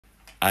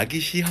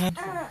아기 시험.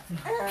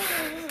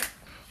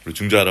 우리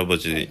중조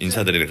할아버지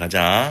인사드리러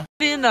가자.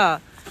 斌的，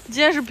你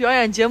今天是表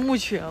演节目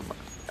去了吗？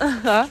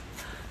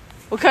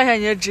我看一下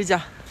你的指甲，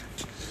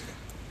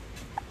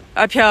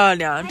啊，漂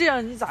亮！这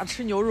样你咋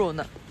吃牛肉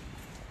呢？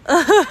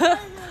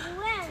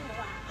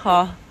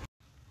好。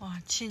哇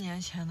，7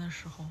年前的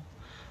时候，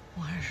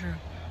我还是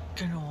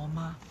跟着我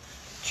妈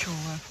去我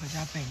外婆家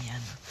拜年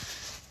的。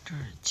这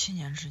7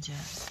年之间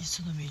一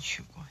次都没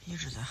去过，一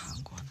直在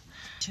韩国呢。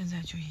现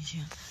在就已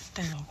经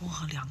带老公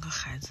和2个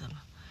孩子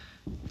了。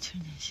7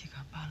년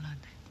시간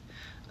빠르네.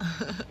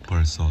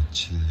 벌써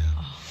 7년.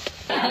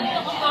 这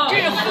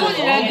是胡的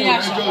人跟人家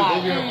说话，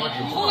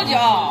胡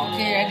椒跟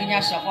人跟人家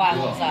说话，是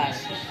不是？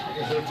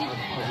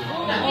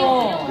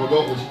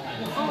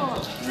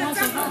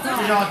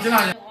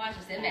花是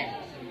谁买的？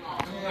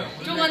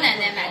中国奶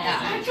奶买的。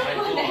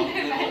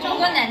中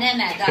国奶奶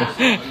买的。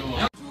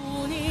祝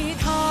你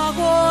踏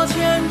过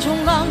千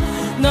重浪，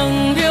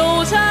能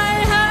留在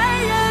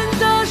爱人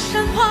的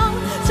身旁，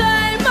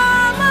在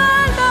慢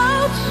慢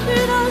老去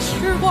的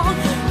时光，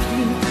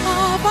听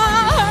他把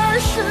儿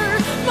时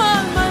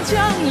慢慢讲。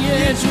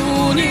也祝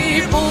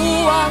你不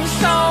忘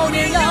少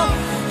年样，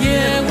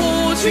也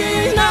无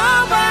惧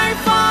那白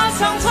发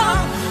苍苍。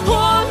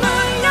我们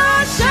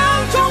呀，像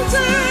种子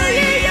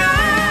一样，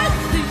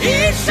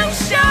一生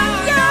相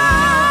养。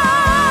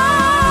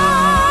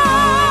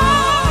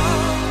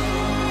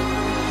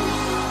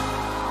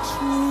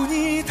祝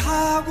你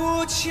踏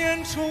过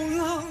千重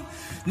浪，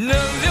能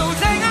留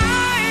在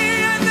爱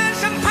人的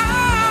身旁，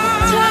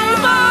在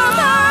慢慢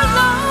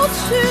老去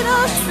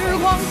的时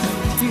光，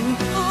听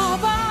他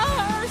把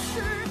儿时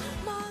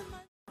慢慢。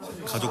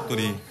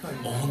 가족들이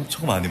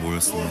엄청 많이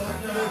모였습니다.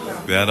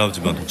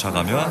 외할아버지만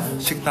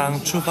도착하면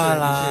식당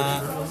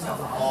출발라.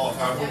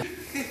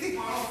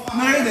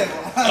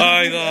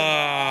 아이고.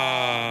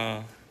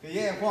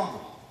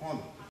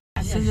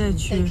 现在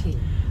去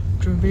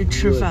准备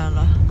吃饭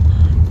了。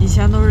以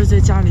前都是在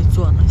家里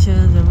做呢，现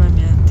在在外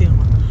面订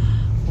了。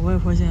我外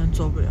婆现在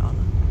做不了了。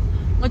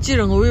我记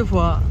着我外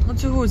婆，我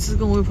最后一次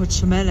跟我外婆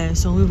吃麦来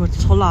生，我外婆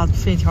炒辣子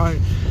粉条，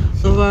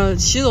都把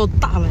洗澡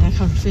大了，还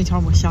看出粉条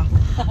没下。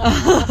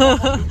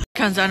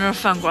看咱这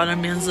饭馆的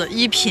名字，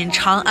一品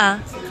长安，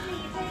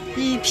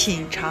一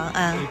品长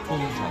安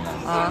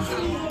啊。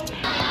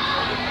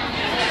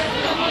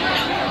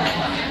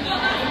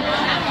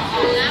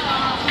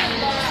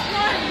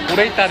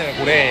 고래 있다네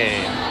고래.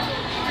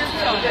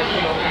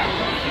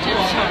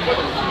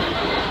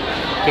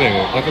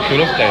 그래 아까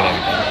그런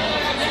스타일이라니까.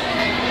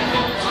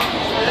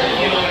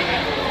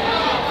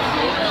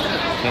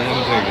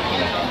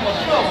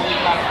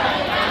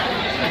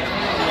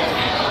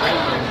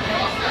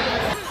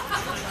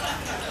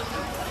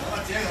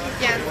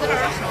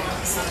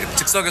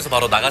 즉석에서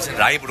바로 나가신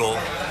라이브로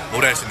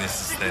노래할 수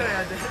있을 때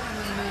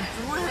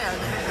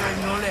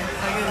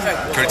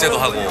결제도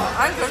하고.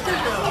 아니 결제도.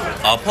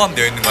 아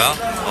포함되어 있는 거야?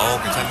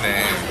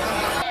 괜찮네.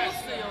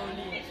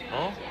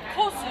 어?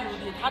 코스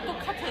요리 다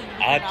똑같은.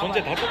 아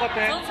전체 다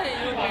똑같아? 전체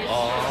요리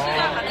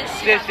시작하는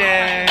시간. 谢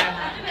谢.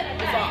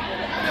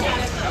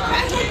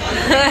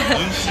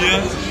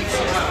 눈씨야?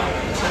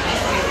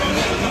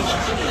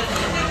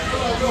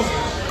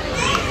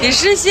 你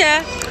是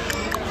先？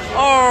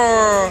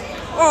哦。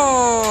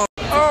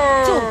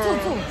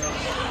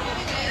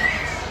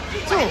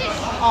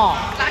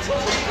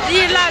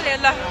 你来。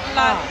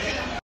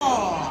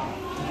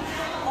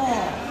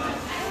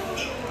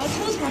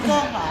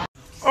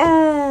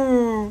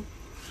哦，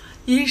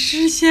饮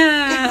食线。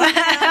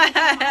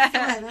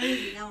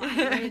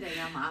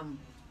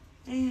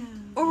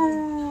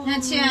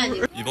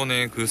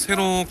이번에 그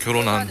새로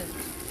결혼한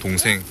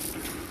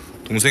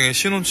동생의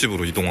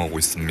신혼집으로 이동하고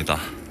있습니다.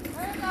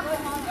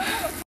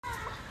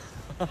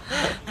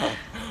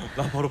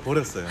 나 바로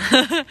버렸어요.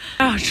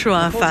 吃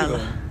完饭了。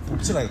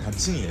 복층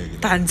단층이에요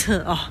여기.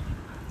 단층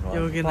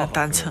여기는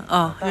단층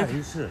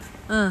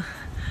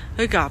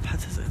여기个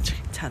아파트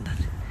잔다.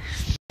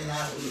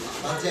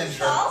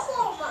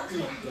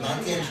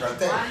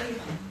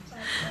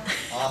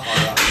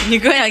 你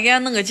哥想给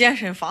俺弄个健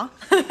身房？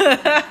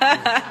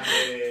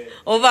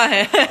欧巴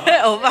嘿，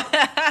欧巴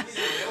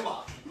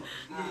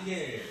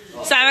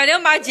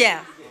，308减。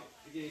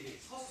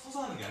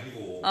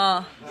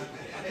哦，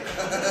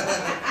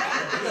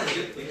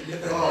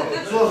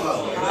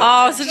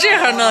是这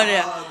样弄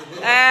的。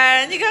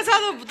哎，你看咋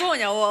都不懂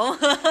呢，我。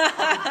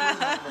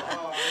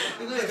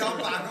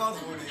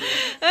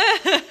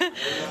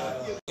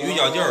瑜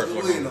伽垫儿。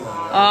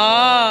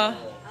啊。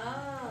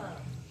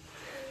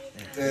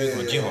这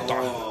个筋好大。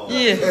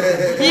咦，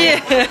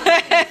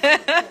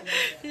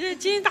你这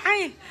筋大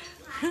呀，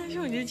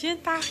兄弟筋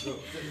大。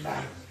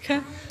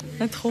看，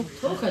那头。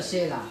头可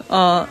碎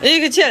了。一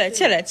个起来。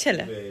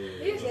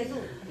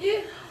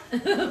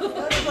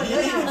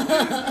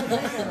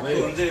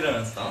 왜 언제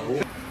일어났어?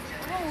 우리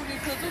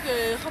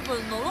그쪽에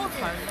한번 놀러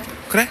갈래?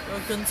 그래?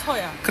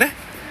 근처야. 그래?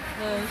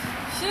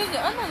 시간이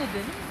안 나도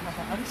되는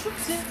거야. 안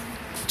춥지?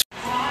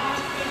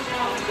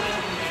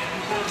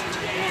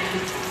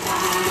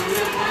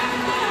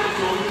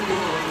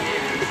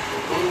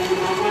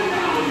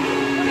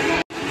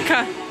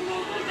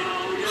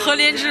 和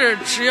林志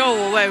只要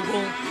我外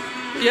公，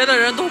别的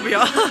人都不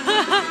要。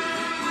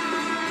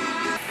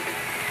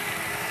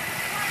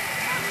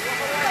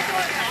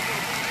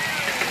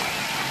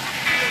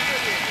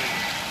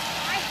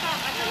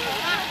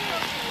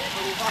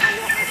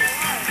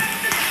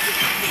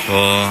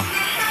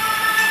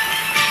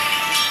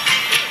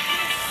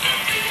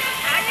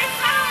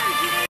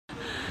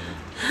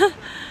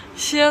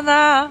谢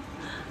娜，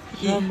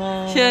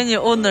谢谢你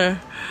오늘。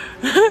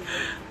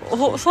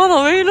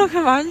 사다 왜 이렇게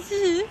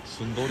많지?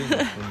 순돌이네,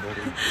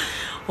 순돌이.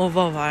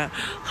 오빠 봐요.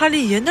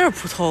 할리 옛날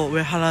부터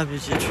왜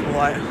할아버지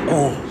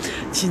좋아요?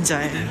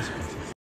 진짜예요.